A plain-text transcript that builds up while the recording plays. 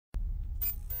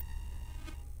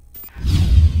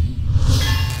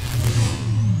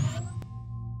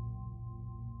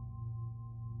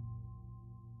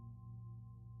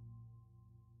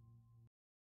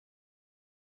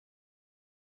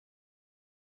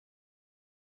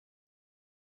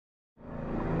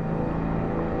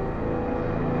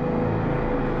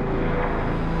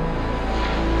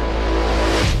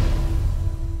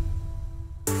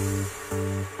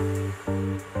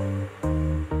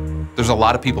There's a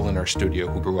lot of people in our studio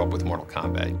who grew up with Mortal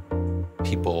Kombat.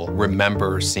 People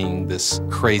remember seeing this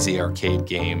crazy arcade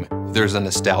game. There's a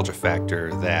nostalgia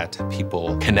factor that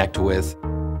people connect with.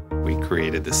 We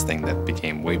created this thing that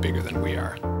became way bigger than we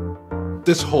are.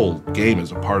 This whole game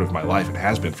is a part of my life. It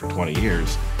has been for 20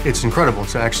 years. It's incredible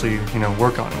to actually,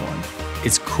 work on one.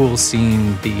 It's cool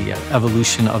seeing the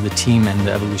evolution of the team and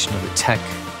the evolution of the tech.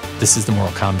 This is the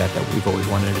Mortal Kombat that we've always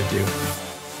wanted to do.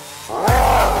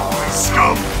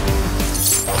 Scum!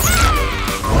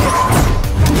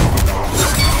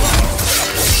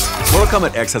 Mortal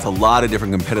Kombat X has a lot of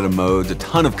different competitive modes, a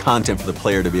ton of content for the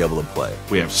player to be able to play.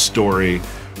 We have story,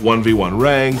 1v1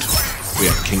 ranked, we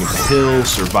have King of the Hill,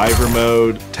 survivor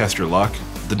mode, test your luck.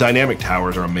 The dynamic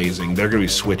towers are amazing. They're going to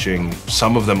be switching,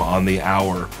 some of them on the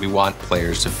hour. We want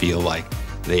players to feel like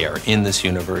they are in this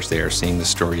universe, they are seeing the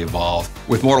story evolve.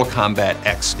 With Mortal Kombat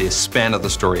X, the span of the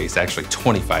story is actually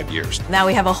 25 years. Now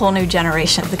we have a whole new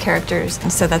generation of the characters,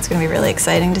 and so that's going to be really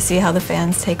exciting to see how the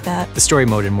fans take that. The story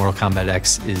mode in Mortal Kombat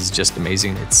X is just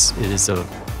amazing. It is a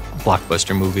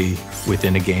blockbuster movie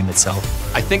within a game itself.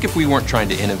 I think if we weren't trying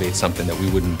to innovate something that we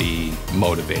wouldn't be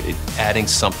motivated. Adding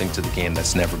something to the game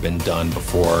that's never been done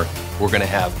before, we're going to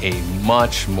have a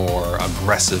much more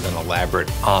aggressive and elaborate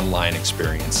online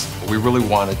experience. We really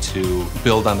wanted to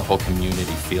build on the whole community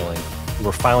feeling.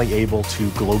 We're finally able to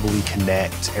globally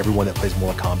connect everyone that plays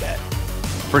Mortal Kombat.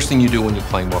 First thing you do when you're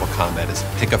playing Mortal Kombat is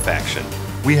pick a faction.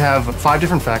 We have 5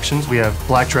 different factions. We have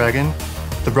Black Dragon,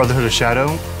 the Brotherhood of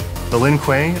Shadow, the Lin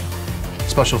Kuei,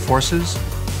 Special Forces,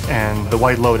 and the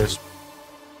White Lotus.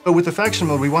 But with the faction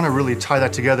mode, we want to really tie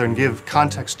that together and give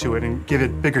context to it and give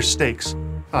it bigger stakes.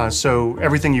 So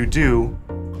everything you do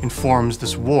informs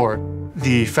this war.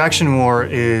 The faction war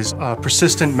is a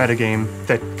persistent metagame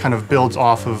that kind of builds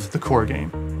off of the core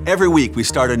game. Every week we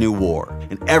start a new war,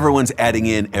 and everyone's adding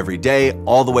in every day,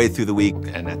 all the way through the week.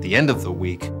 And at the end of the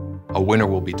week, a winner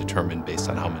will be determined based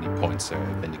on how many points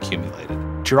have been accumulated.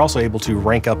 You're also able to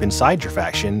rank up inside your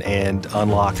faction and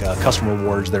unlock custom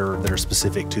rewards that are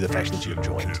specific to the faction that you have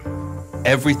joined.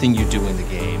 Everything you do in the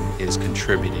game is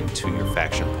contributing to your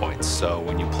faction points. So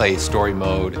when you play story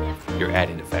mode, you're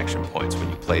adding to faction points. When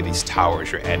you play these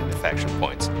towers, you're adding to faction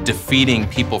points. Defeating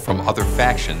people from other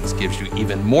factions gives you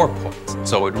even more points.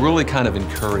 So it really kind of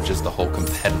encourages the whole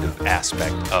competitive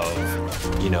aspect of,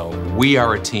 we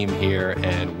are a team here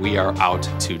and we are out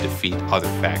to defeat other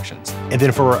factions. And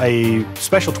then for a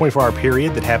special 24-hour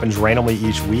period that happens randomly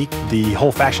each week, the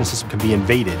whole faction system can be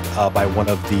invaded by one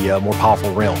of the more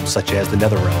powerful realms, such as the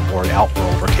Netherrealm or an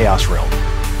Outworld or Chaos Realm.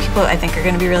 People, I think, are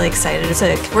going to be really excited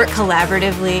to work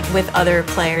collaboratively with other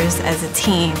players as a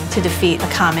team to defeat a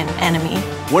common enemy.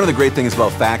 One of the great things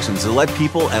about factions is to let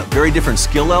people at very different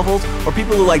skill levels or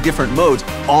people who like different modes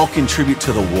all contribute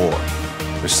to the war.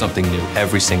 There's something new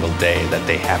every single day that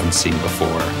they haven't seen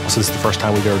before. So this is the first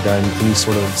time we've ever done any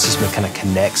sort of system that kind of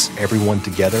connects everyone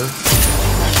together.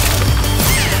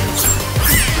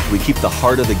 We keep the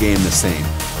heart of the game the same.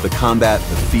 The combat,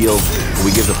 the feel, and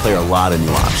we give the player a lot of new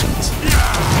options.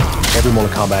 Every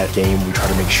Mortal Kombat game, we try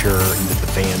to make sure that the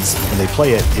fans, when they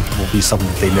play it, it will be something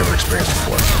that they've never experienced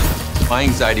before. My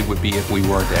anxiety would be if we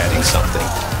weren't adding something.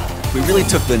 We really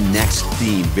took the next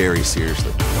theme very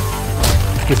seriously.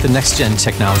 With the next-gen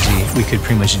technology, we could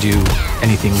pretty much do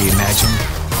anything we imagined.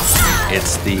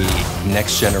 It's the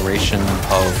next generation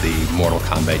of the Mortal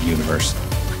Kombat universe.